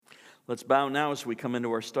Let's bow now as we come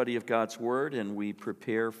into our study of God's Word and we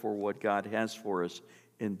prepare for what God has for us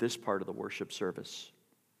in this part of the worship service.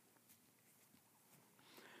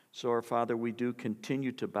 So, our Father, we do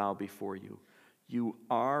continue to bow before you. You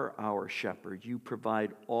are our shepherd. You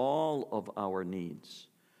provide all of our needs.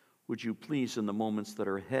 Would you please, in the moments that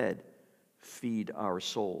are ahead, feed our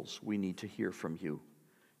souls? We need to hear from you.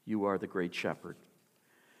 You are the great shepherd.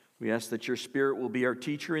 We ask that your Spirit will be our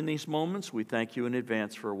teacher in these moments. We thank you in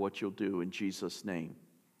advance for what you'll do. In Jesus' name,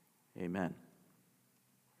 amen.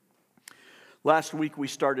 Last week we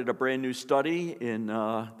started a brand new study in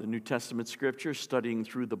the New Testament Scripture, studying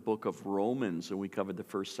through the book of Romans, and we covered the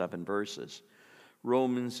first 7 verses.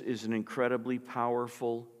 Romans is an incredibly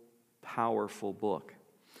powerful book.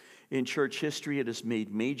 In church history, it has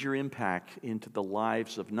made major impact into the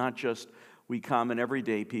lives of not just we common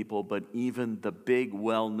everyday people, but even the big,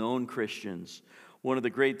 well-known Christians. One of the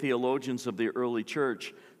great theologians of the early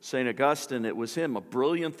church, St. Augustine, it was him, a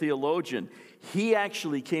brilliant theologian. He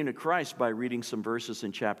actually came to Christ by reading some verses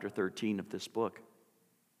in chapter 13 of this book.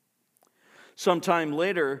 Sometime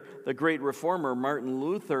later, the great reformer, Martin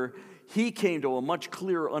Luther, he came to a much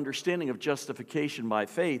clearer understanding of justification by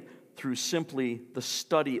faith through simply the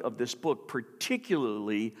study of this book,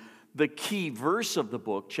 particularly the key verse of the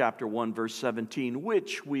book, chapter 1, verse 17,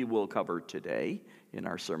 which we will cover today in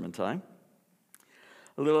our sermon time.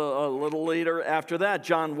 A little later after that,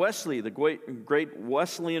 John Wesley, the great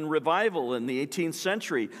Wesleyan revival in the 18th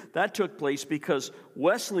century, that took place because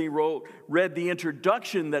Wesley read the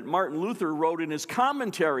introduction that Martin Luther wrote in his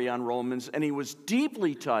commentary on Romans, and he was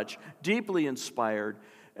deeply touched, deeply inspired.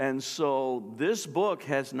 And so this book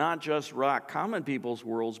has not just rocked common people's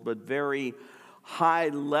worlds, but very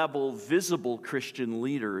high-level, visible Christian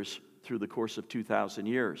leaders through the course of 2,000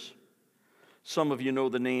 years. Some of you know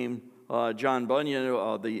the name John Bunyan,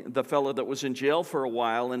 the fellow that was in jail for a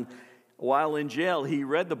while, and while in jail, he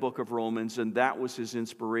read the book of Romans, and that was his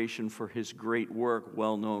inspiration for his great work,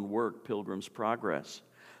 well-known work, Pilgrim's Progress.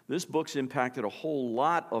 This book's impacted a whole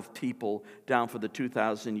lot of people down for the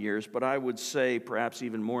 2,000 years, but I would say, perhaps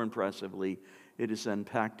even more impressively, it has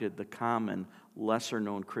impacted the common,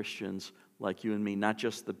 lesser-known Christians like you and me, not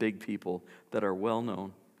just the big people that are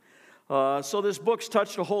well-known. So this book's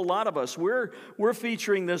touched a whole lot of us. We're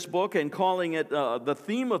featuring this book and calling it the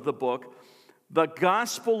theme of the book, The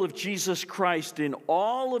Gospel of Jesus Christ in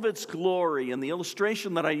all of its glory. And the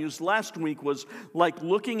illustration that I used last week was like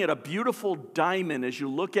looking at a beautiful diamond. As you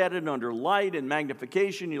look at it under light and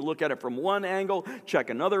magnification, you look at it from one angle, check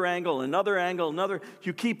another angle, another.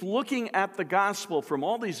 You keep looking at the gospel from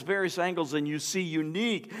all these various angles, and you see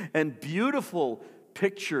unique and beautiful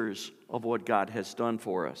pictures of what God has done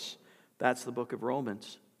for us. That's the book of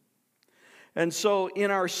Romans. And so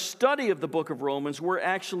in our study of the book of Romans, we're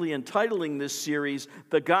actually entitling this series,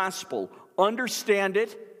 The Gospel, Understand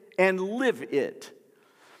It and Live It.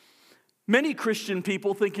 Many Christian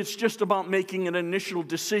people think it's just about making an initial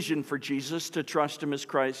decision for Jesus, to trust Him as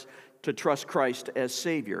Christ, to trust Christ as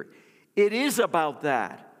Savior. It is about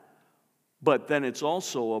that. But then it's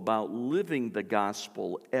also about living the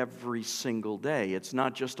gospel every single day. It's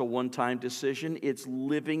not just a one-time decision, it's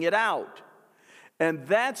living it out. And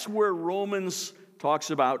that's where Romans talks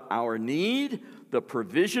about our need, the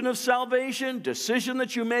provision of salvation, decision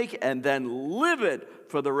that you make, and then live it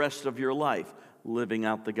for the rest of your life, living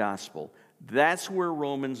out the gospel. That's where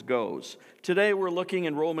Romans goes. Today we're looking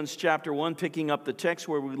in Romans chapter 1, picking up the text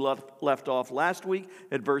where we left off last week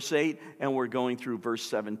at verse 8, and we're going through verse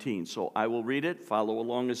 17. So I will read it. Follow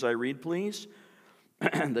along as I read, please.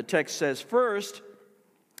 The text says, "First,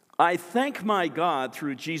 I thank my God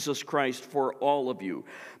through Jesus Christ for all of you,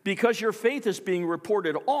 because your faith is being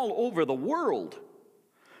reported all over the world.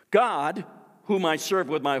 God, whom I serve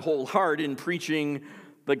with my whole heart in preaching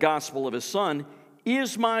the gospel of His Son,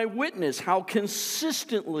 is my witness how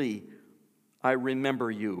consistently I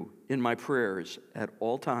remember you in my prayers at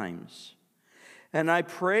all times. And I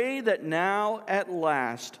pray that now at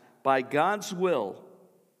last, by God's will,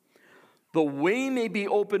 the way may be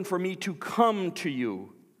open for me to come to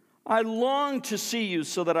you. I long to see you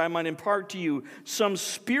so that I might impart to you some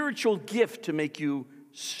spiritual gift to make you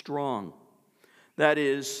strong. That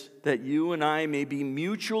is, that you and I may be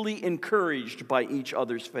mutually encouraged by each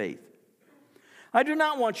other's faith. I do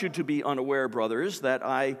not want you to be unaware, brothers, that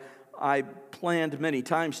I planned many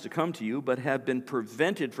times to come to you, but have been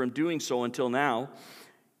prevented from doing so until now,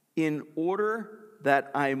 in order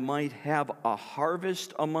that I might have a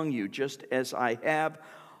harvest among you, just as I have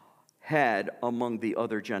had among the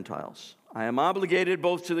other Gentiles. I am obligated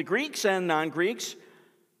both to the Greeks and non-Greeks,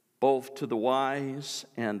 both to the wise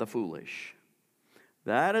and the foolish.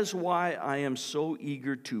 That is why I am so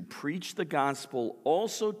eager to preach the gospel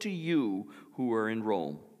also to you who are in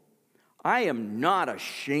Rome. I am not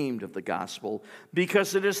ashamed of the gospel,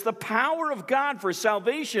 because it is the power of God for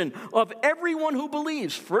salvation of everyone who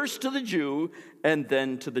believes, first to the Jew and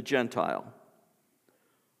then to the Gentile.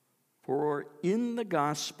 For in the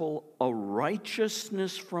gospel a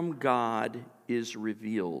righteousness from God is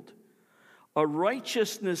revealed, a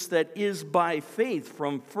righteousness that is by faith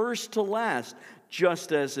from first to last,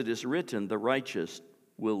 just as it is written, the righteous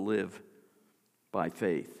will live by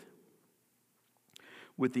faith.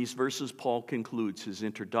 With these verses, Paul concludes his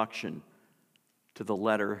introduction to the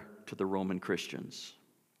letter to the Roman Christians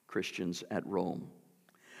at Rome.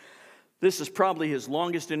 This is probably his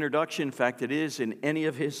longest introduction. In fact, it is in any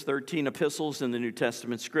of his 13 epistles in the New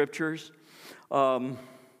Testament scriptures.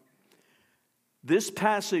 This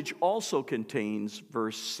passage also contains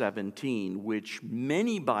verse 17, which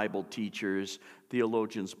many Bible teachers,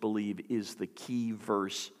 theologians believe is the key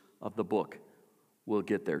verse of the book. We'll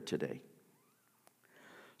get there today.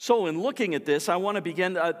 So in looking at this, I want to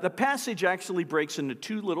begin. The passage actually breaks into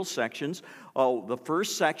two little sections. The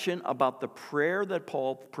first section about the prayer that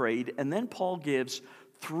Paul prayed, and then Paul gives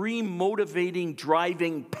three motivating,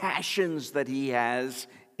 driving passions that he has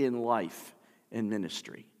in life and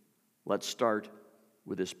ministry. Let's start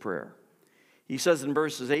with his prayer. He says in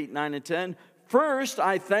verses 8, 9, and 10, "First,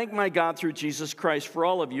 I thank my God through Jesus Christ for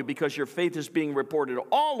all of you, because your faith is being reported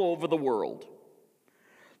all over the world."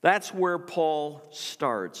 That's where Paul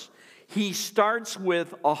starts. He starts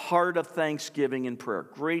with a heart of thanksgiving and prayer.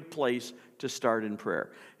 Great place to start in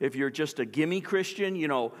prayer. If you're just a gimme Christian,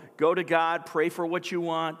 go to God, pray for what you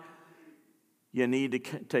want, you need to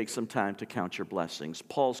take some time to count your blessings.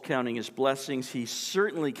 Paul's counting his blessings. He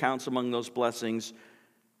certainly counts among those blessings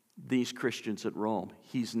these Christians at Rome.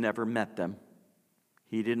 He's never met them.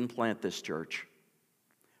 He didn't plant this church,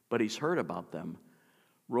 but he's heard about them.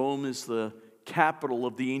 Rome is the capital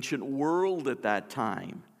of the ancient world at that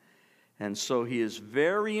time. And so he is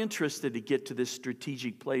very interested to get to this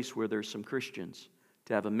strategic place where there's some Christians,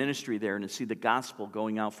 to have a ministry there and to see the gospel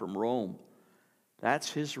going out from Rome.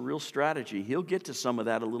 That's his real strategy. He'll get to some of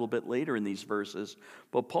that a little bit later in these verses.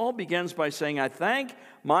 But Paul begins by saying, "I thank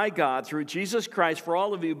my God through Jesus Christ for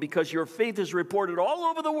all of you, because your faith is reported all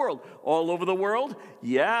over the world." All over the world?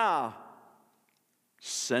 Yeah.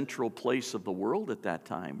 Central place of the world at that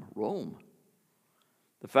time, Rome.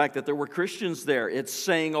 The fact that there were Christians there, it's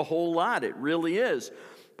saying a whole lot. It really is.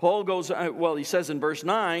 Paul goes, he says in verse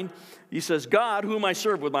 9, he says, "God, whom I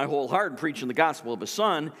serve with my whole heart in preaching the gospel of his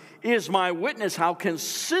Son, is my witness how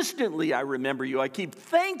consistently I remember you." I keep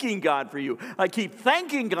thanking God for you. I keep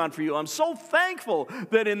thanking God for you. I'm so thankful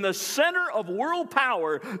that in the center of world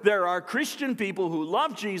power, there are Christian people who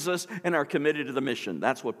love Jesus and are committed to the mission.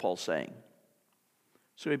 That's what Paul's saying.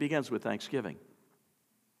 So he begins with thanksgiving.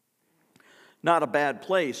 Not a bad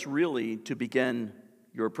place, really, to begin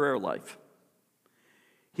your prayer life.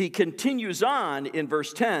 He continues on in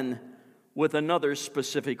verse 10 with another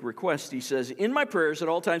specific request. He says, "In my prayers at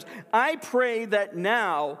all times, I pray that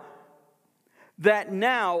now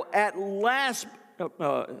at last,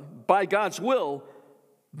 by God's will,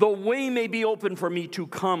 the way may be open for me to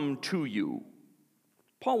come to you."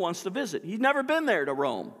 Paul wants to visit. He's never been there to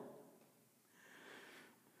Rome.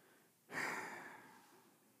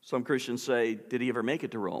 Some Christians say, did he ever make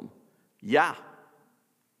it to Rome? Yeah.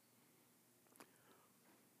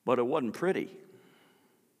 But it wasn't pretty.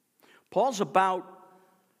 Paul's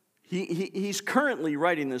he's currently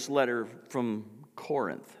writing this letter from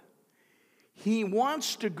Corinth. He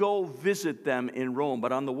wants to go visit them in Rome,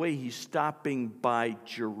 but on the way he's stopping by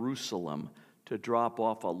Jerusalem to drop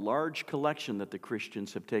off a large collection that the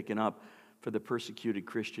Christians have taken up for the persecuted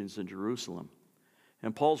Christians in Jerusalem.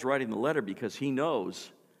 And Paul's writing the letter because he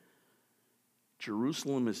knows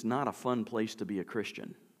Jerusalem is not a fun place to be a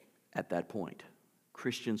Christian at that point.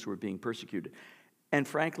 Christians were being persecuted. And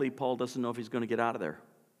frankly, Paul doesn't know if he's going to get out of there.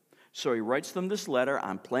 So he writes them this letter.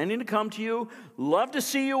 "I'm planning to come to you. Love to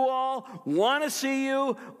see you all. Want to see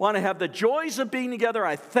you. Want to have the joys of being together.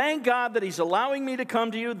 I thank God that he's allowing me to come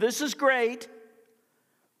to you. This is great.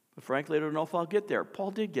 But frankly, I don't know if I'll get there." Paul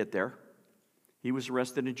did get there. He was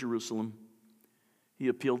arrested in Jerusalem. He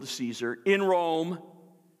appealed to Caesar in Rome.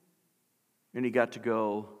 And he got to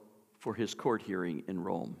go for his court hearing in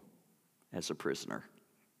Rome as a prisoner.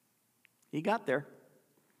 He got there,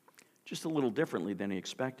 just a little differently than he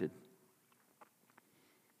expected.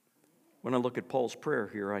 When I look at Paul's prayer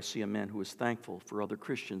here, I see a man who is thankful for other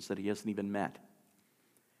Christians that he hasn't even met.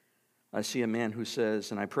 I see a man who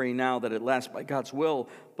says, and I pray now that at last by God's will,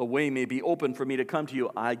 the way may be open for me to come to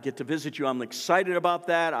you. I get to visit you. I'm excited about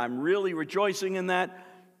that. I'm really rejoicing in that.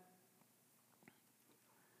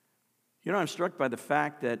 You know, I'm struck by the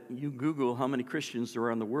fact that you Google how many Christians there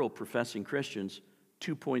are in the world, professing Christians,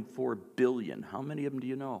 2.4 billion. How many of them do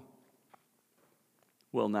you know?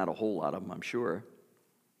 Well, not a whole lot of them, I'm sure.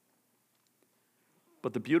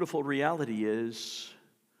 But the beautiful reality is,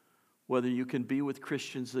 whether you can be with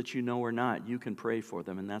Christians that you know or not, you can pray for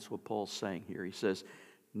them, and that's what Paul's saying here. He says,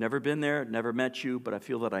 never been there, never met you, but I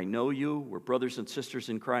feel that I know you. We're brothers and sisters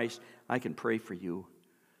in Christ. I can pray for you.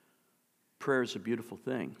 Prayer is a beautiful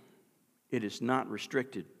thing. It is not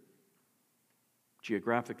restricted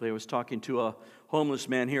geographically. I was talking to a homeless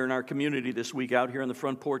man here in our community this week out here on the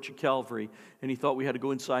front porch at Calvary, and he thought we had to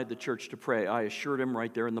go inside the church to pray. I assured him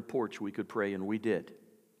right there in the porch we could pray, and we did.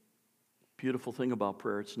 Beautiful thing about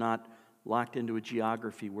prayer, it's not locked into a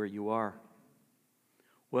geography where you are.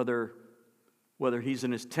 Whether he's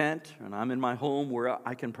in his tent and I'm in my home, where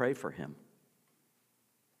I can pray for him.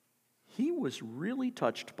 He was really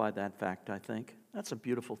touched by that fact, I think. That's a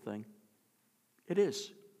beautiful thing. It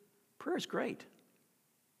is. Prayer is great.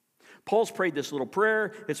 Paul's prayed this little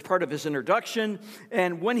prayer. It's part of his introduction.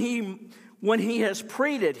 And when he has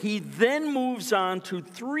prayed it, he then moves on to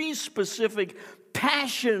three specific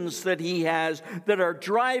passions that he has that are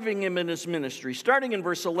driving him in his ministry. Starting in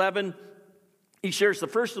verse 11, he shares the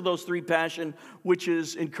first of those three passions, which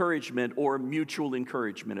is encouragement, or mutual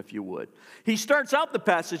encouragement, if you would. He starts out the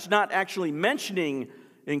passage not actually mentioning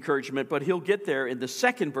encouragement, but he'll get there in the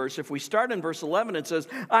second verse. If we start in verse 11, it says,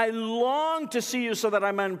 I long to see you so that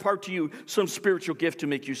I might impart to you some spiritual gift to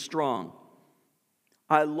make you strong.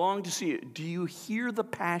 I long to see you. Do you hear the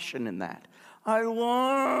passion in that? I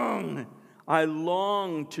long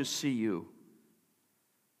to see you.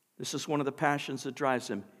 This is one of the passions that drives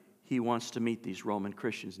him. He wants to meet these Roman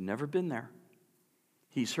Christians. Never been there.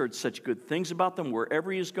 He's heard such good things about them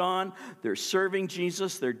wherever he's gone. They're serving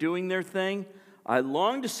Jesus. They're doing their thing. I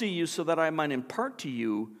long to see you so that I might impart to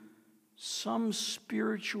you some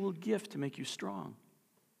spiritual gift to make you strong.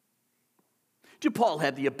 Did Paul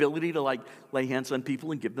have the ability to lay hands on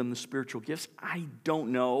people and give them the spiritual gifts? I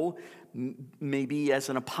don't know. Maybe as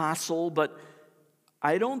an apostle, but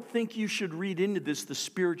I don't think you should read into this the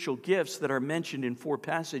spiritual gifts that are mentioned in 4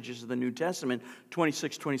 passages of the New Testament,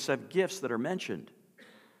 26, 27 gifts that are mentioned.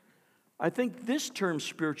 I think this term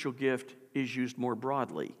spiritual gift is used more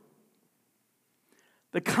broadly.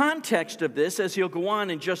 The context of this, as he'll go on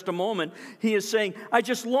in just a moment, he is saying, I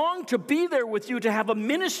just long to be there with you, to have a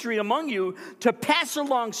ministry among you, to pass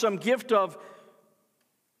along some gift of,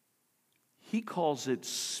 he calls it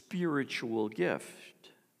spiritual gift,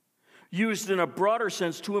 used in a broader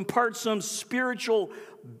sense to impart some spiritual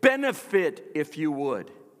benefit, if you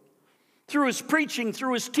would. Through his preaching,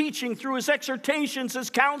 through his teaching, through his exhortations, his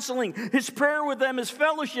counseling, his prayer with them, his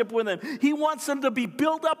fellowship with them. He wants them to be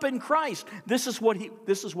built up in Christ. This is why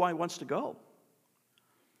he wants to go.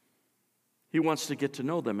 He wants to get to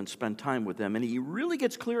know them and spend time with them. And he really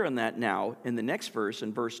gets clear on that now in the next verse,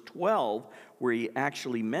 in verse 12, where he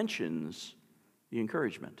actually mentions the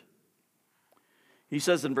encouragement. He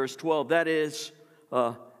says in verse 12, that is,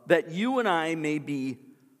 that you and I may be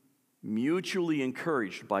mutually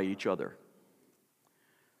encouraged by each other.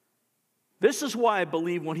 This is why I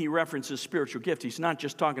believe when he references spiritual gift, he's not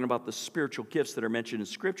just talking about the spiritual gifts that are mentioned in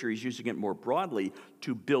Scripture. He's using it more broadly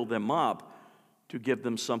to build them up, to give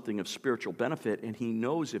them something of spiritual benefit. And he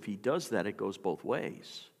knows if he does that, it goes both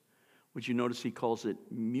ways. Would you notice he calls it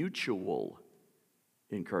mutual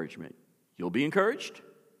encouragement? You'll be encouraged.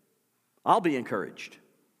 I'll be encouraged.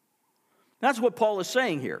 That's what Paul is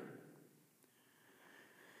saying here.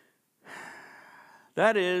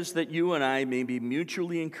 That is, that you and I may be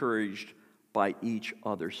mutually encouraged by each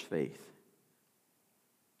other's faith.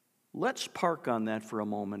 Let's park on that for a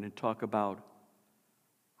moment and talk about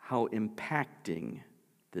how impacting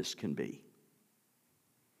this can be.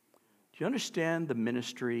 Do you understand the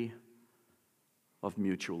ministry of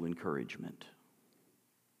mutual encouragement?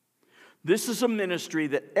 This is a ministry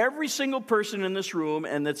that every single person in this room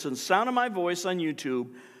and that's in sound of my voice on YouTube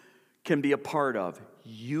can be a part of.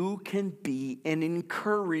 You can be an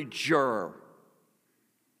encourager.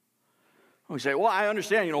 We say, well, I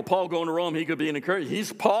understand, Paul going to Rome, he could be an encourager.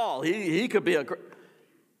 He's Paul. He could be a...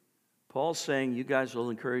 Paul's saying, you guys will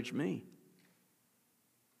encourage me.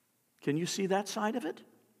 Can you see that side of it?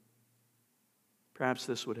 Perhaps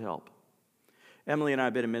this would help. Emily and I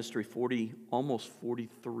have been in ministry almost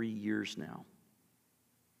 43 years now.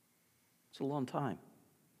 It's a long time.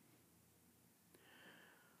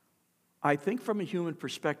 I think from a human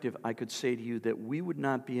perspective, I could say to you that we would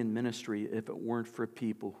not be in ministry if it weren't for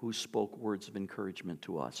people who spoke words of encouragement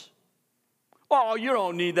to us. Oh, you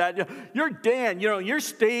don't need that. You're Dan, you're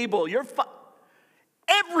stable.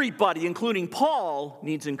 Everybody, including Paul,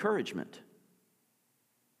 needs encouragement. Do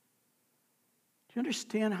you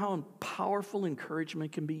understand how powerful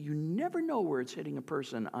encouragement can be? You never know where it's hitting a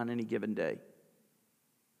person on any given day.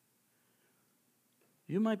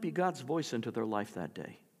 You might be God's voice into their life that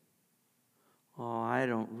day. Oh, I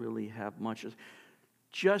don't really have much.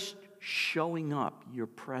 Just showing up, your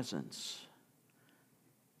presence,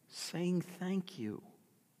 saying thank you.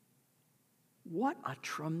 What a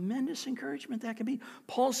tremendous encouragement that can be.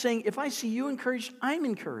 Paul's saying, if I see you encouraged, I'm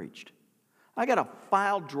encouraged. I got a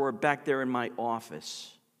file drawer back there in my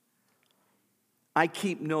office. I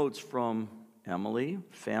keep notes from Emily,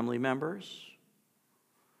 family members,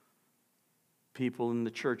 people in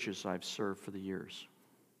the churches I've served for the years.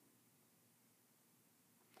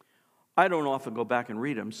 I don't often go back and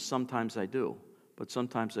read them. Sometimes I do. But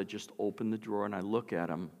sometimes I just open the drawer and I look at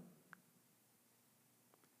them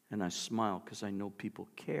and I smile because I know people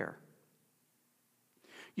care.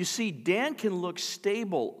 You see, Dan can look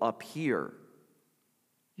stable up here.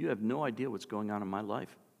 You have no idea what's going on in my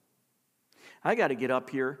life. I got to get up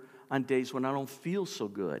here on days when I don't feel so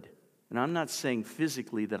good. And I'm not saying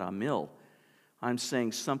physically that I'm ill. I'm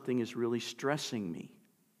saying something is really stressing me.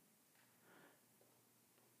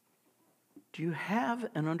 Do you have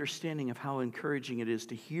an understanding of how encouraging it is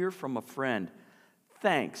to hear from a friend,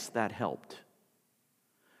 thanks, that helped?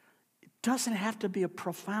 It doesn't have to be a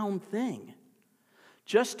profound thing.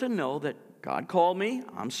 Just to know that God called me,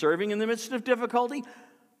 I'm serving in the midst of difficulty.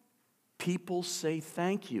 People say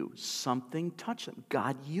thank you. Something touched them.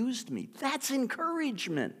 God used me. That's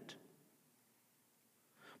encouragement.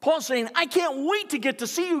 Paul's saying, I can't wait to get to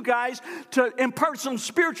see you guys to impart some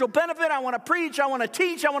spiritual benefit. I want to preach. I want to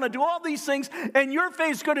teach. I want to do all these things. And your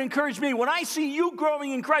faith is going to encourage me. When I see you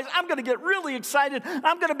growing in Christ, I'm going to get really excited.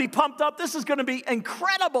 I'm going to be pumped up. This is going to be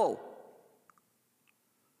incredible.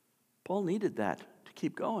 Paul needed that to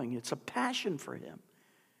keep going. It's a passion for him.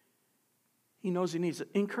 He knows he needs it.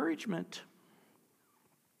 Encouragement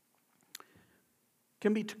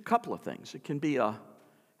can be a couple of things. It can be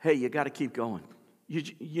hey, you got to keep going.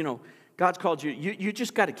 You know, God's called you. You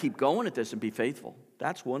just got to keep going at this and be faithful.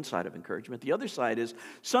 That's one side of encouragement. The other side is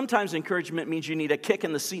sometimes encouragement means you need a kick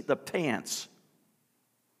in the seat, the pants,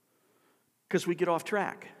 because we get off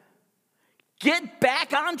track. Get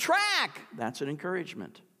back on track. That's an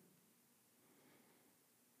encouragement.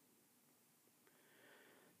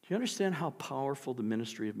 Do you understand how powerful the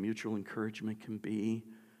ministry of mutual encouragement can be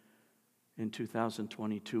in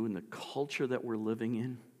 2022 in the culture that we're living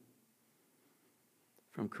in?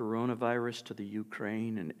 From coronavirus to the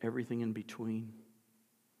Ukraine and everything in between.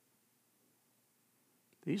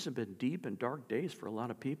 These have been deep and dark days for a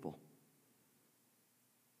lot of people.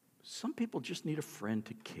 Some people just need a friend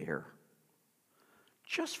to care.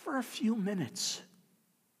 Just for a few minutes.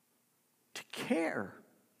 To care.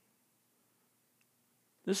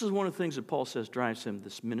 This is one of the things that Paul says drives him,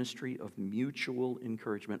 this ministry of mutual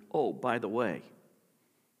encouragement. Oh, by the way,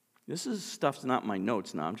 this is stuff's not my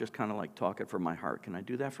notes now. I'm just kind of like talking from my heart. Can I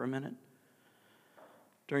do that for a minute?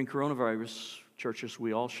 During coronavirus, churches,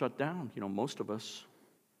 we all shut down, most of us.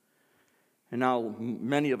 And now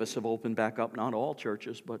many of us have opened back up, not all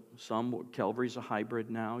churches, but some. Calvary's a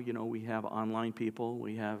hybrid now. We have online people.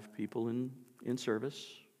 We have people in service.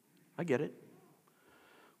 I get it.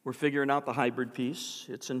 We're figuring out the hybrid piece.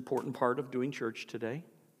 It's an important part of doing church today.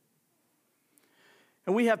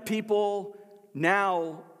 And we have people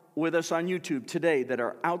now with us on YouTube today that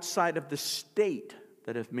are outside of the state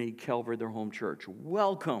that have made Calvary their home church.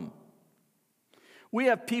 Welcome. We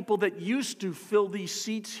have people that used to fill these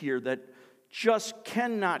seats here that just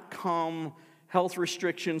cannot come, health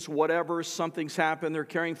restrictions, whatever, something's happened, they're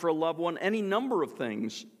caring for a loved one, any number of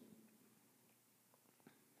things.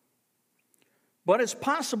 But it's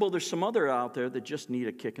possible there's some other out there that just need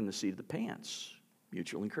a kick in the seat of the pants.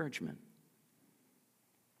 Mutual encouragement.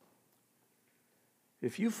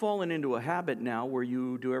 If you've fallen into a habit now where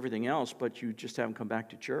you do everything else, but you just haven't come back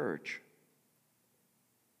to church,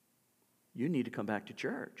 you need to come back to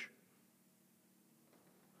church.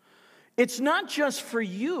 It's not just for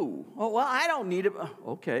you. Oh, well, I don't need it.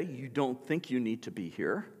 Okay, you don't think you need to be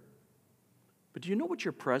here. But do you know what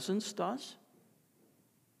your presence does?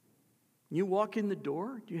 You walk in the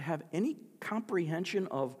door, do you have any comprehension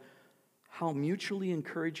of how mutually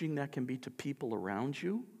encouraging that can be to people around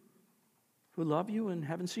you who love you and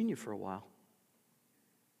haven't seen you for a while?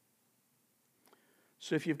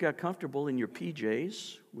 So if you've got comfortable in your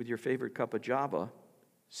PJs with your favorite cup of Java,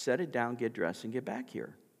 set it down, get dressed, and get back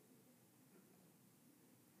here.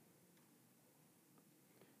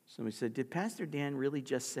 Somebody said, did Pastor Dan really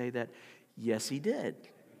just say that? Yes, he did.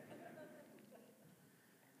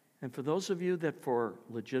 And for those of you that for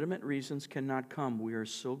legitimate reasons cannot come, we are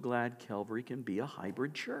so glad Calvary can be a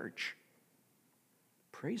hybrid church.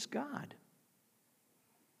 Praise God.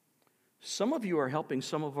 Some of you are helping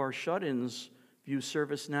some of our shut-ins view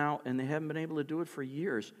service now, and they haven't been able to do it for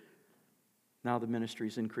years. Now the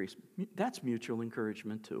ministry's increased. That's mutual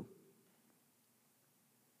encouragement too.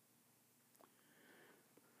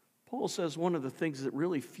 Paul says one of the things that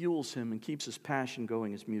really fuels him and keeps his passion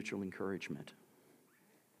going is mutual encouragement.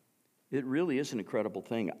 It really is an incredible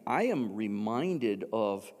thing. I am reminded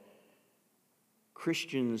of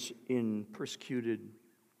Christians in persecuted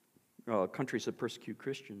countries that persecute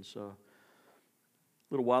Christians. A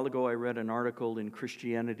little while ago, I read an article in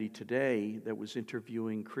Christianity Today that was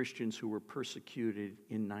interviewing Christians who were persecuted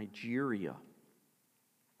in Nigeria.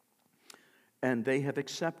 And they have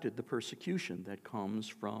accepted the persecution that comes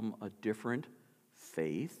from a different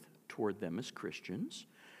faith toward them as Christians.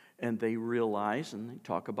 And they realize, and they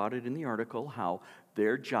talk about it in the article, how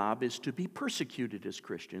their job is to be persecuted as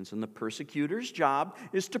Christians. And the persecutor's job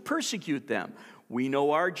is to persecute them. We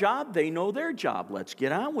know our job, they know their job. Let's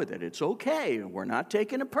get on with it. It's okay. We're not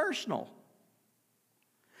taking it personal.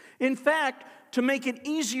 In fact, to make it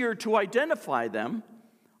easier to identify them,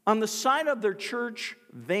 on the side of their church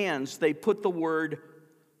vans, they put the word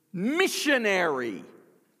missionary.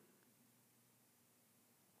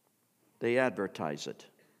 They advertise it.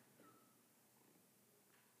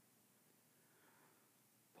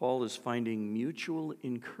 Paul is finding mutual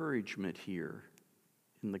encouragement here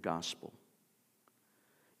in the gospel.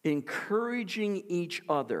 Encouraging each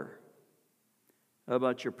other. How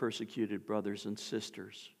about your persecuted brothers and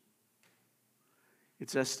sisters?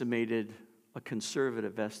 It's estimated, a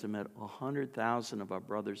conservative estimate, 100,000 of our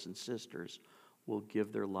brothers and sisters will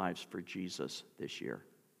give their lives for Jesus this year,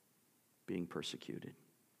 being persecuted.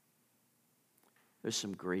 There's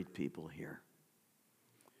some great people here.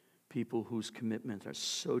 People whose commitments are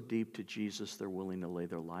so deep to Jesus, they're willing to lay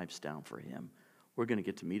their lives down for him. We're going to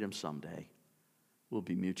get to meet him someday. We'll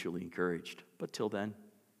be mutually encouraged. But till then,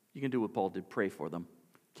 you can do what Paul did, pray for them.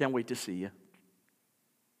 Can't wait to see you.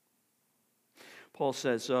 Paul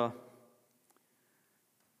says,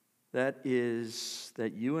 that is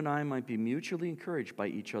that you and I might be mutually encouraged by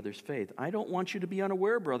each other's faith. I don't want you to be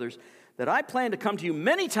unaware, brothers, that I plan to come to you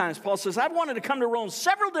many times. Paul says, I've wanted to come to Rome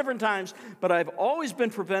several different times, but I've always been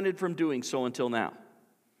prevented from doing so until now.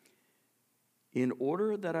 In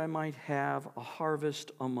order that I might have a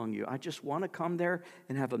harvest among you. I just want to come there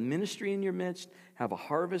and have a ministry in your midst, have a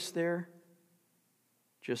harvest there,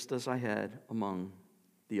 just as I had among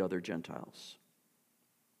the other Gentiles.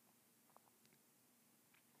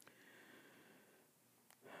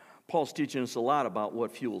 Paul's teaching us a lot about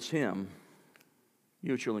what fuels him.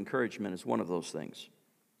 Mutual encouragement is one of those things.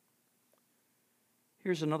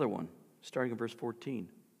 Here's another one, starting in verse 14.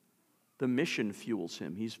 The mission fuels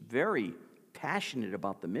him. He's very passionate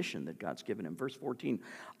about the mission that God's given him. Verse 14,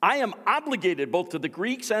 I am obligated both to the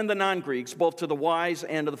Greeks and the non-Greeks, both to the wise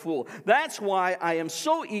and to the fool. That's why I am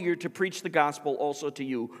so eager to preach the gospel also to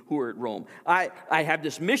you who are at Rome. I have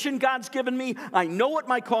this mission God's given me. I know what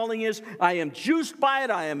my calling is. I am juiced by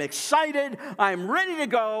it. I am excited. I am ready to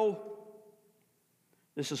go.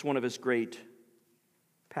 This is one of his great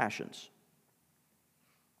passions.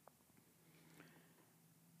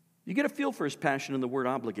 You get a feel for his passion in the word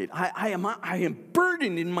obligate. I am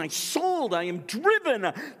burdened in my soul. I am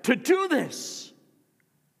driven to do this.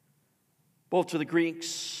 Both to the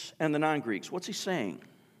Greeks and the non-Greeks. What's he saying?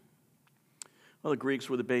 Well, the Greeks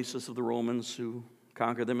were the basis of the Romans who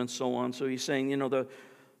conquered them and so on. So he's saying,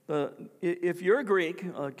 if you're a Greek,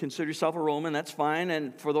 consider yourself a Roman, that's fine.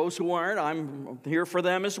 And for those who aren't, I'm here for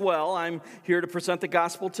them as well. I'm here to present the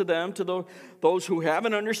gospel to them, to those who have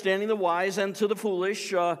an understanding, the wise and to the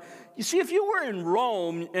foolish. You see, if you were in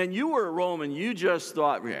Rome and you were a Roman, you just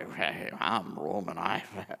thought, hey, I'm Roman.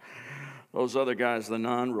 Those other guys, the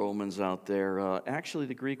non-Romans out there. Actually,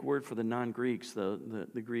 the Greek word for the non-Greeks,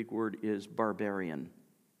 the Greek word is barbarian.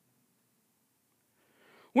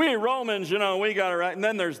 We Romans, we got it right. And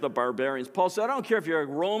then there's the barbarians. Paul said, I don't care if you're a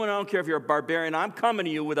Roman, I don't care if you're a barbarian. I'm coming to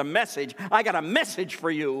you with a message. I got a message for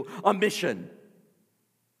you, a mission.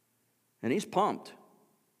 And he's pumped.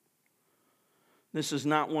 This is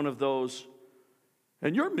not one of those,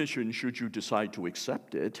 and your mission, should you decide to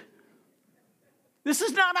accept it. This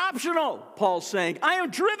is not optional, Paul's saying. I am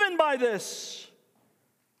driven by this.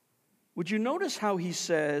 Would you notice how he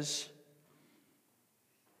says,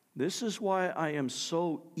 this is why I am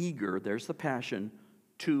so eager, there's the passion,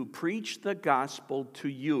 to preach the gospel to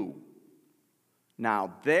you.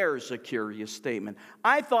 Now, there's a curious statement.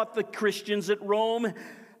 I thought the Christians at Rome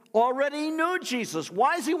already knew Jesus.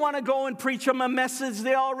 Why does he want to go and preach them a message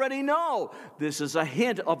they already know? This is a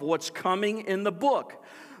hint of what's coming in the book.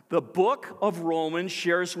 The book of Romans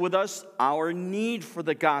shares with us our need for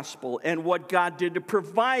the gospel and what God did to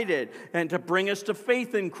provide it and to bring us to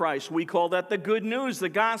faith in Christ. We call that the good news, the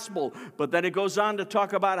gospel. But then it goes on to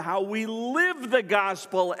talk about how we live the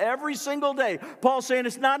gospel every single day. Paul's saying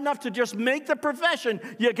it's not enough to just make the profession,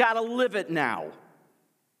 you got to live it now.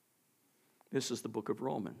 This is the book of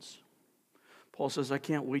Romans. Paul says, I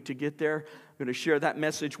can't wait to get there. I'm going to share that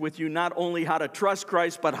message with you, not only how to trust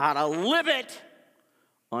Christ, but how to live it.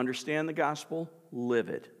 Understand the gospel, live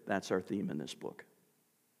it. That's our theme in this book.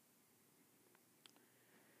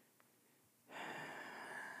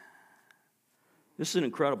 This is an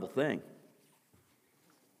incredible thing.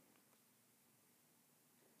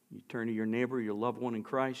 You turn to your neighbor, your loved one in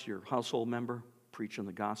Christ, your household member, preach them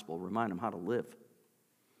the gospel, remind them how to live.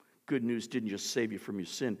 Good news didn't just save you from your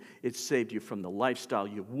sin, it saved you from the lifestyle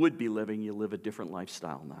you would be living. You live a different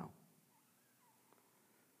lifestyle now.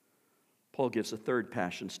 Paul gives a third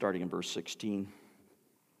passion starting in verse 16.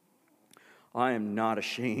 I am not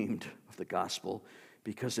ashamed of the gospel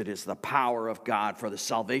because it is the power of God for the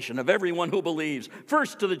salvation of everyone who believes,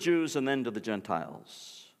 first to the Jews and then to the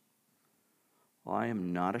Gentiles. I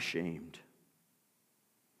am not ashamed.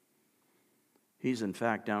 He's in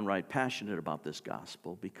fact downright passionate about this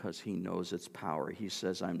gospel because he knows its power. He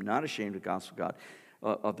says, I'm not ashamed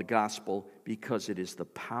of the gospel because it is the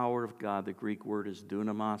power of God. The Greek word is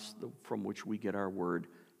dunamos, from which we get our word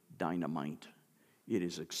dynamite. It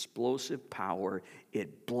is explosive power.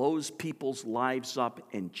 It blows people's lives up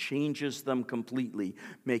and changes them completely,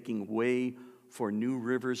 making way for new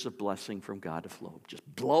rivers of blessing from God to flow.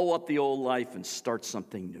 Just blow up the old life and start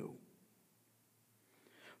something new.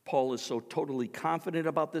 Paul is so totally confident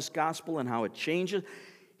about this gospel and how it changes.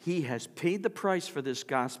 He has paid the price for this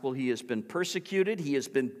gospel. He has been persecuted. He has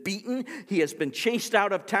been beaten. He has been chased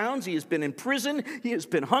out of towns. He has been in prison. He has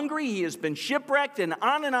been hungry. He has been shipwrecked, and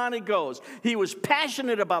on it goes. He was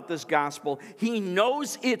passionate about this gospel. He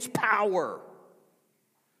knows its power.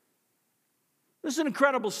 This is an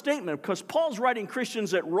incredible statement because Paul's writing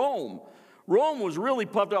Christians at Rome. Rome was really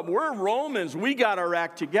puffed up. We're Romans. We got our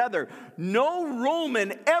act together. No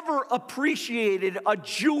Roman ever appreciated a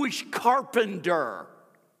Jewish carpenter.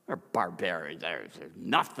 They're barbarians. They're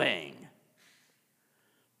nothing.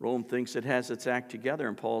 Rome thinks it has its act together,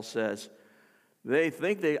 and Paul says,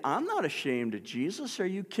 I'm not ashamed of Jesus. Are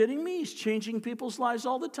you kidding me? He's changing people's lives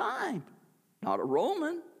all the time. Not a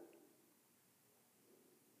Roman.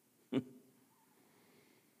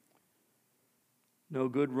 No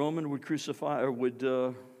good Roman would crucify or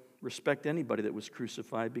would respect anybody that was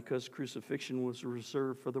crucified because crucifixion was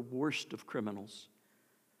reserved for the worst of criminals.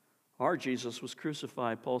 Our Jesus was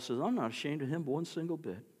crucified. Paul says, I'm not ashamed of him one single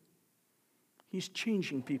bit. He's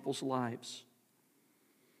changing people's lives.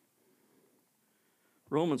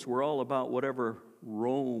 Romans were all about whatever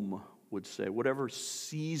Rome would say, whatever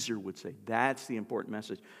Caesar would say. That's the important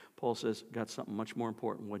message. Paul says, got something much more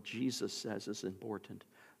important. What Jesus says is important.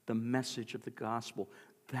 The message of the gospel,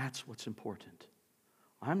 that's what's important.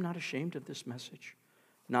 I'm not ashamed of this message.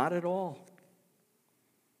 Not at all.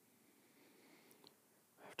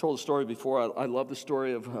 I've told the story before. I love the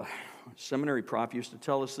story of a seminary prof used to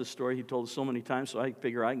tell us this story. He told it so many times, so I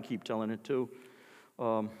figure I can keep telling it too.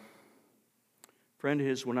 A friend of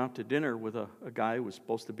his went out to dinner with a guy who was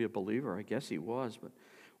supposed to be a believer. I guess he was, but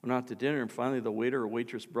went out to dinner, and finally the waiter or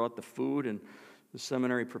waitress brought the food, and the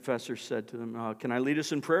seminary professor said to them, can I lead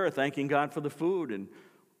us in prayer, thanking God for the food? And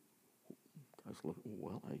I was looking,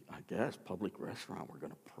 well, I guess, public restaurant, we're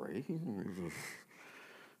going to pray.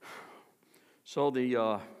 So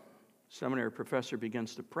the seminary professor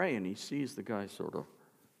begins to pray, and he sees the guy sort of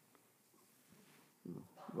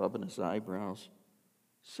rubbing his eyebrows.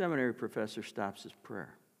 Seminary professor stops his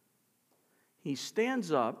prayer. He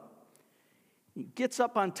stands up. He gets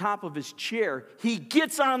up on top of his chair. He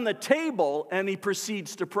gets on the table and he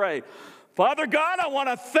proceeds to pray. Father God, I want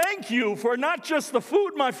to thank you for not just the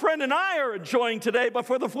food my friend and I are enjoying today, but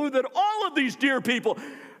for the food that all of these dear people.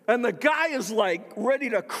 And the guy is like ready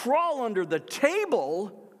to crawl under the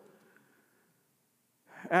table.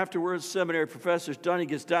 Afterwards, seminary professor's done. He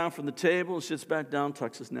gets down from the table, sits back down,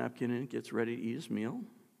 tucks his napkin in, gets ready to eat his meal.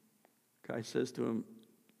 Guy says to him,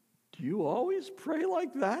 do you always pray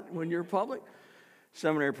like that when you're public?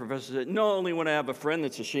 Seminary professor said, no, only when I have a friend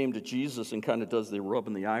that's ashamed of Jesus and kind of does the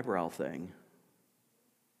rubbing the eyebrow thing.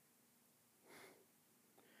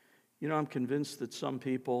 You know, I'm convinced that some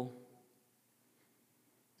people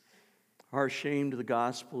are ashamed of the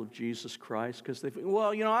gospel of Jesus Christ because they think,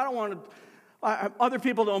 well, I don't want to, other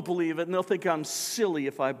people don't believe it, and they'll think I'm silly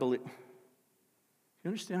if I believe. You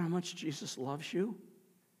understand how much Jesus loves you?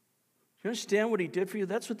 You understand what he did for you?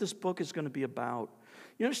 That's what this book is going to be about.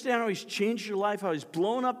 You understand how he's changed your life, how he's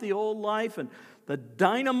blown up the old life and the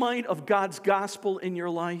dynamite of God's gospel in your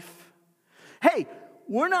life? Hey,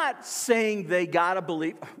 we're not saying they got to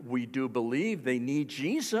believe. We do believe they need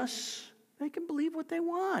Jesus. They can believe what they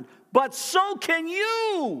want. But so can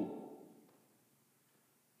you.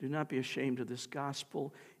 Do not be ashamed of this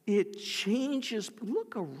gospel. It changes.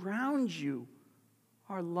 Look around you.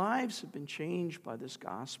 Our lives have been changed by this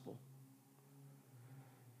gospel.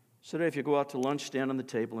 So today, if you go out to lunch, stand on the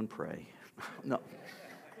table and pray. No.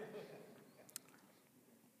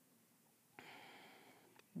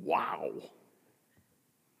 Wow.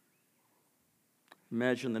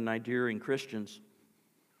 Imagine the Nigerian Christians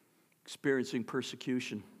experiencing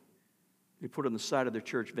persecution. They put on the side of their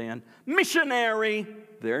church van, missionary.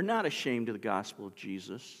 They're not ashamed of the gospel of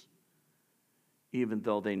Jesus, even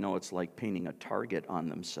though they know it's like painting a target on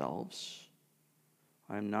themselves.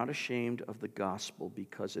 I am not ashamed of the gospel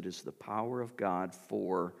because it is the power of God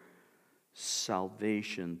for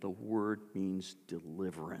salvation. The word means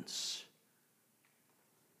deliverance.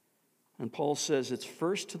 And Paul says it's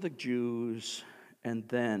first to the Jews and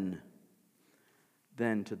then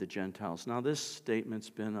to the Gentiles. Now, this statement's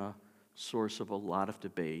been a source of a lot of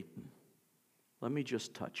debate. Let me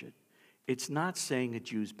just touch it. It's not saying a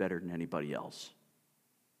Jew's better than anybody else.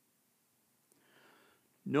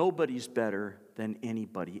 Nobody's better than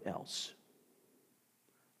anybody else.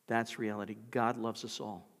 That's reality. God loves us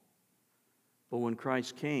all. But when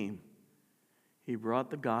Christ came, he brought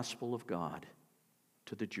the gospel of God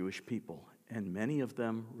to the Jewish people, and many of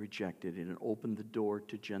them rejected it and opened the door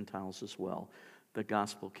to Gentiles as well. The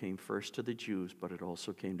gospel came first to the Jews, but it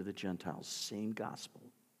also came to the Gentiles. Same gospel.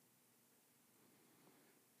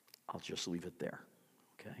 I'll just leave it there,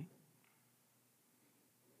 okay?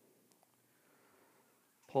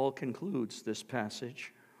 Paul concludes this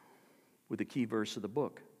passage with the key verse of the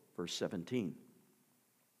book, verse 17.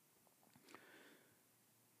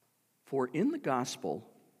 For in the gospel,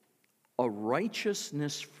 a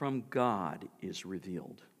righteousness from God is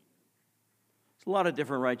revealed. There's a lot of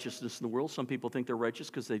different righteousness in the world. Some people think they're righteous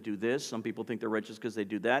because they do this. Some people think they're righteous because they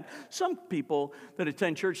do that. Some people that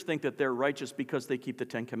attend church think that they're righteous because they keep the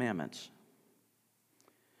Ten Commandments.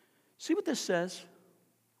 See what this says?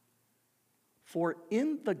 For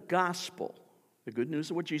in the gospel, the good news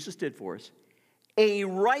of what Jesus did for us, a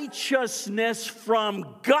righteousness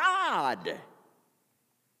from God.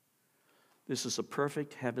 This is a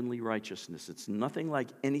perfect heavenly righteousness. It's nothing like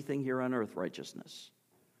anything here on earth righteousness.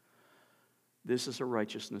 This is a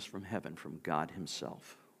righteousness from heaven, from God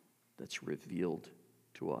himself, that's revealed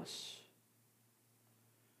to us.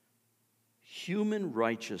 Human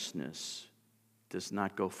righteousness does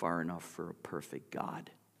not go far enough for a perfect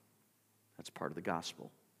God. That's part of the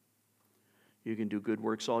gospel. You can do good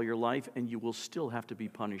works all your life, and you will still have to be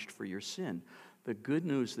punished for your sin. The good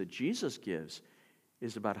news that Jesus gives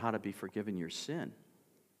is about how to be forgiven your sin.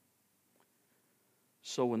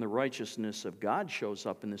 So when the righteousness of God shows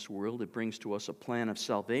up in this world, it brings to us a plan of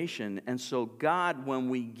salvation. And so God, when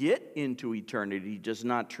we get into eternity, does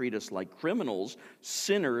not treat us like criminals,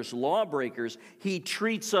 sinners, lawbreakers. He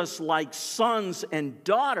treats us like sons and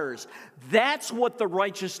daughters. That's what the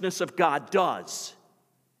righteousness of God does.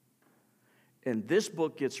 And this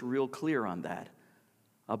book gets real clear on that,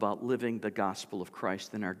 about living the gospel of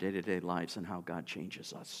Christ in our day-to-day lives and how God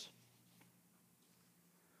changes us.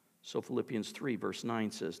 So Philippians 3, verse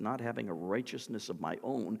 9 says, not having a righteousness of my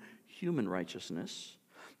own, human righteousness,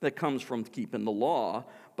 that comes from keeping the law,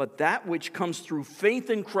 but that which comes through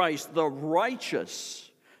faith in Christ, the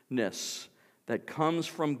righteousness that comes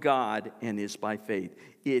from God and is by faith.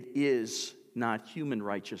 It is not human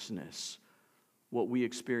righteousness. What we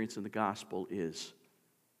experience in the gospel is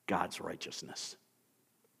God's righteousness.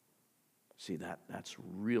 See, that's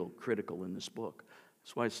real critical in this book.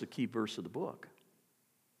 That's why it's the key verse of the book.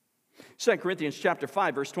 2 Corinthians chapter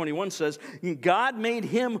 5, verse 21 says, God made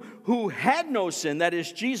him who had no sin, that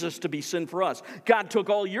is Jesus, to be sin for us. God took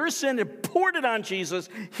all your sin and poured it on Jesus.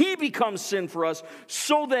 He becomes sin for us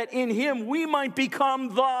so that in him we might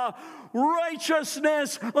become the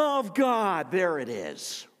righteousness of God. There it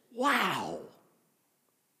is. Wow.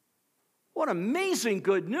 What amazing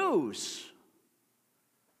good news.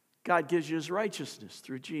 God gives you his righteousness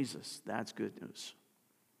through Jesus. That's good news.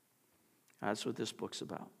 That's what this book's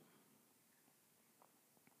about.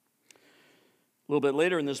 A little bit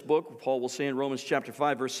later in this book, Paul will say in Romans chapter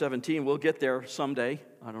 5, verse 17, we'll get there someday.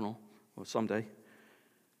 I don't know, well, someday.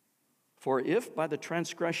 For if by the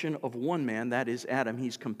transgression of one man, that is Adam,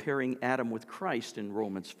 he's comparing Adam with Christ in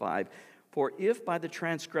Romans 5. For if by the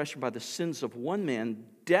transgression, by the sins of one man,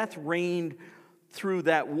 death reigned through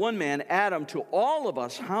that one man, Adam, to all of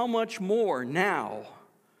us, how much more now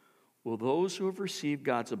will those who have received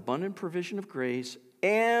God's abundant provision of grace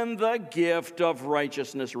and the gift of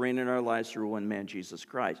righteousness reign in our lives through one man, Jesus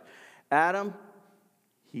Christ? Adam,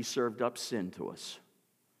 he served up sin to us.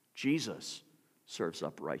 Jesus serves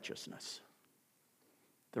up righteousness,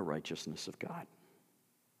 the righteousness of God.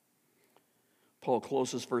 Paul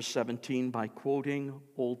closes verse 17 by quoting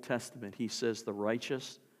Old Testament. He says, the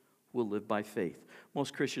righteous will live by faith.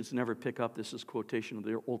 Most Christians never pick up this as quotation of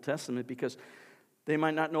the Old Testament because they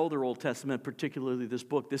might not know their Old Testament, particularly this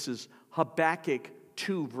book. This is Habakkuk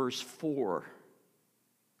 2, verse 4.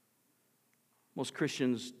 Most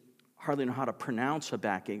Christians hardly know how to pronounce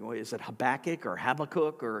Habakkuk. Is it Habakkuk or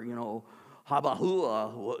Habakkuk or,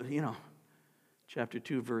 Habahua, Chapter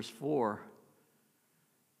 2, verse 4.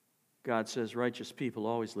 God says righteous people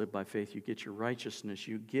always live by faith. You get your righteousness.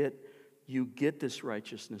 You get this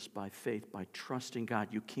righteousness by faith, by trusting God.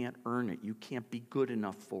 You can't earn it. You can't be good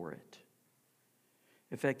enough for it.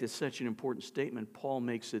 In fact, it's such an important statement. Paul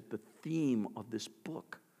makes it the theme of this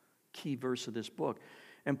book, key verse of this book.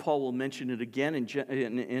 And Paul will mention it again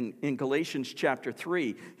in Galatians chapter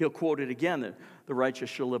 3. He'll quote it again, that the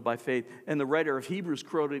righteous shall live by faith. And the writer of Hebrews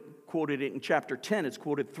quoted it in chapter 10. It's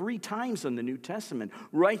quoted 3 times in the New Testament.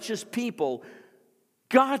 Righteous people,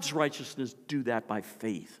 God's righteousness, do that by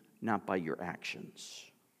faith, not by your actions.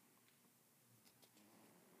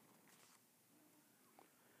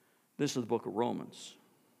 This is the book of Romans.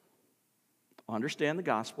 Understand the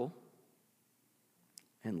gospel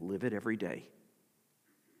and live it every day.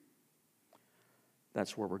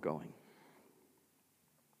 That's where we're going.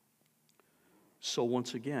 So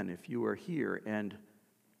once again, if you are here and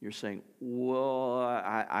you're saying, well,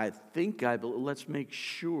 I think I believe, let's make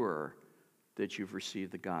sure that you've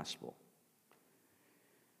received the gospel.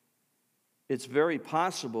 It's very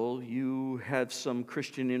possible you have some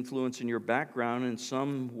Christian influence in your background and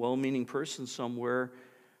some well-meaning person somewhere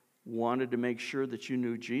wanted to make sure that you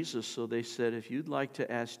knew Jesus, so they said, if you'd like to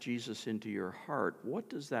ask Jesus into your heart, what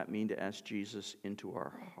does that mean to ask Jesus into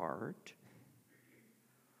our heart?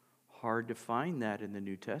 Hard to find that in the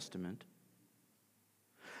New Testament.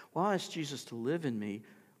 Well, I'll ask Jesus to live in me.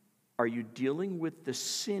 Are you dealing with the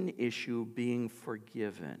sin issue, being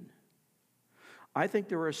forgiven? I think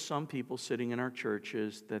there are some people sitting in our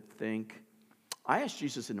churches that think, I asked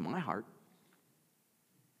Jesus into my heart,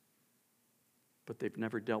 but they've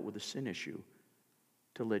never dealt with the sin issue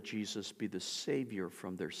to let Jesus be the Savior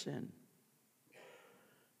from their sin.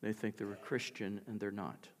 They think they're a Christian and they're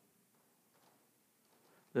not.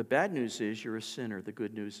 The bad news is you're a sinner. The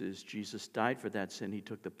good news is Jesus died for that sin. He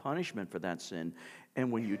took the punishment for that sin.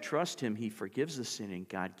 And when you trust Him, He forgives the sin and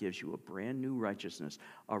God gives you a brand new righteousness,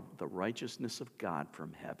 the righteousness of God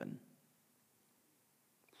from heaven.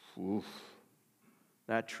 Oof.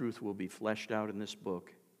 That truth will be fleshed out in this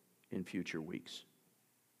book in future weeks.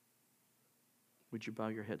 Would you bow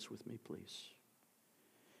your heads with me, please?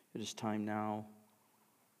 It is time now,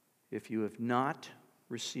 if you have not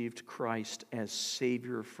received Christ as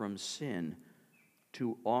Savior from sin,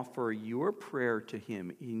 to offer your prayer to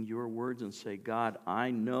Him in your words and say, God,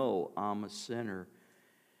 I know I'm a sinner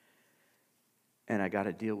and I got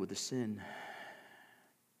to deal with the sin.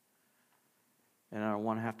 And I don't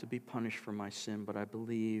want to have to be punished for my sin, but I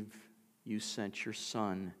believe you sent your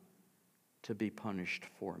Son to be punished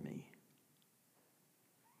for me.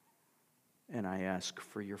 And I ask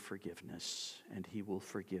for your forgiveness, and He will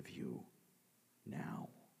forgive you now.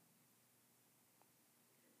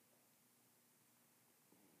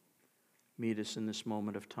 Meet us in this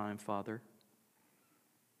moment of time, Father.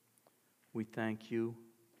 We thank you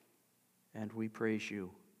and we praise you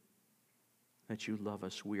that you love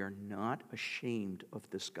us. We are not ashamed of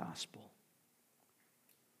this gospel,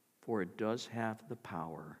 for it does have the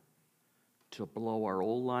power to blow our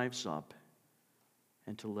old lives up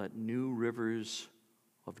and to let new rivers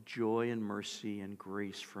of joy and mercy and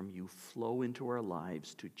grace from you flow into our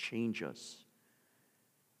lives to change us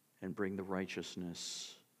and bring the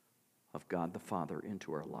righteousness of God the Father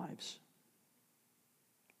into our lives.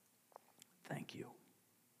 Thank you.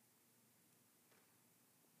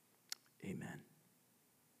 Amen.